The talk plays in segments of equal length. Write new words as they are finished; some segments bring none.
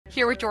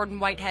Here with Jordan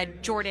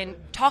Whitehead. Jordan,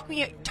 talk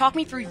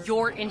me through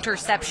your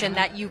interception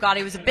that you got.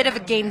 It was a bit of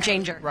a game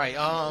changer. Right.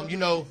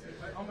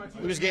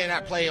 We was getting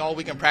that play all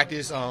week in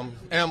practice.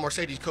 Our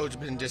safety coach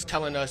been just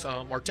telling us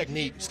our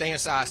technique, stay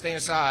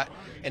inside.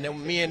 And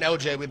then me and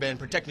LJ, we've been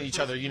protecting each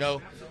other. He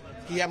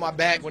had my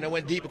back when it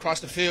went deep across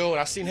the field, and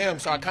I seen him,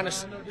 so I kind of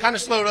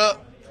slowed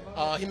up.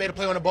 He made a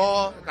play on the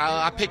ball.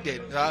 I picked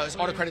it. It's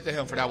all the credit to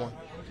him for that one.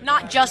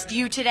 Not just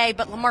you today,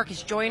 but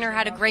Lamarcus Joyner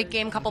had a great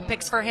game, couple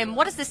picks for him.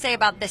 What does this say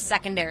about this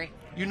secondary?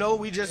 We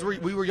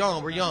were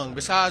young. We're young.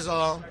 Besides,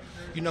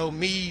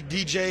 me,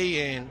 DJ,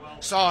 and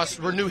Sauce,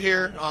 we're new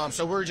here.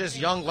 So we're just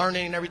young,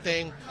 learning and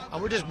everything.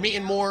 We're just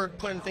meeting more,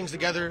 putting things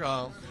together,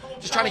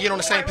 just trying to get on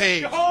the same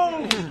page.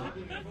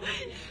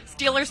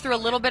 Steelers threw a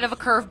little bit of a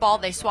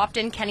curveball. They swapped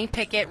in Kenny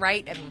Pickett,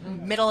 right,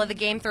 middle of the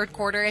game, third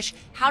quarter-ish.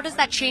 How does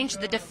that change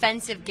the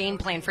defensive game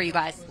plan for you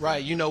guys?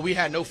 Right. We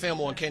had no film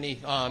on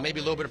Kenny, maybe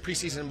a little bit of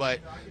preseason,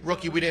 but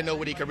rookie, we didn't know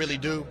what he could really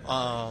do.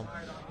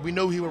 We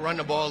knew he would run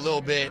the ball a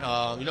little bit.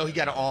 He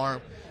got an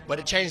arm, but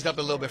it changed up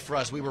a little bit for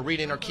us. We were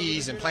reading our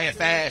keys and playing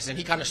fast, and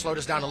he kind of slowed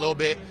us down a little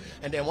bit.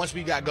 And then once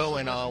we got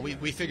going,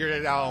 we figured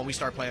it out, and we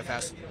started playing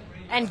fast.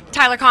 And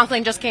Tyler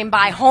Conklin just came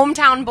by.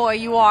 Hometown boy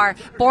you are,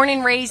 born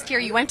and raised here.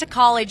 You went to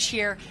college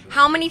here.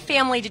 How many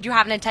family did you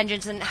have in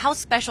attendance, and how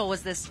special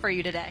was this for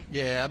you today?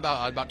 Yeah,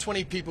 about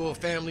 20 people,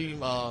 family,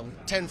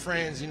 10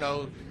 friends,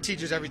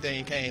 teachers,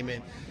 everything came.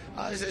 And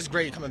it's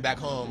great coming back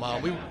home.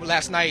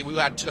 Last night we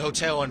went to the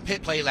hotel, and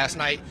Pitt played last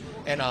night.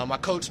 And my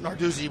coach,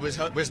 Narduzzi,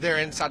 was there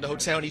inside the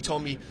hotel, and he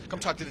told me, come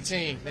talk to the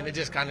team. And it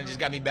just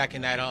got me back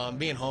in that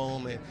being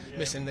home and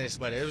missing this.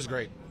 But it was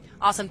great.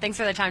 Awesome. Thanks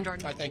for the time,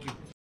 Jordan. All right, thank you.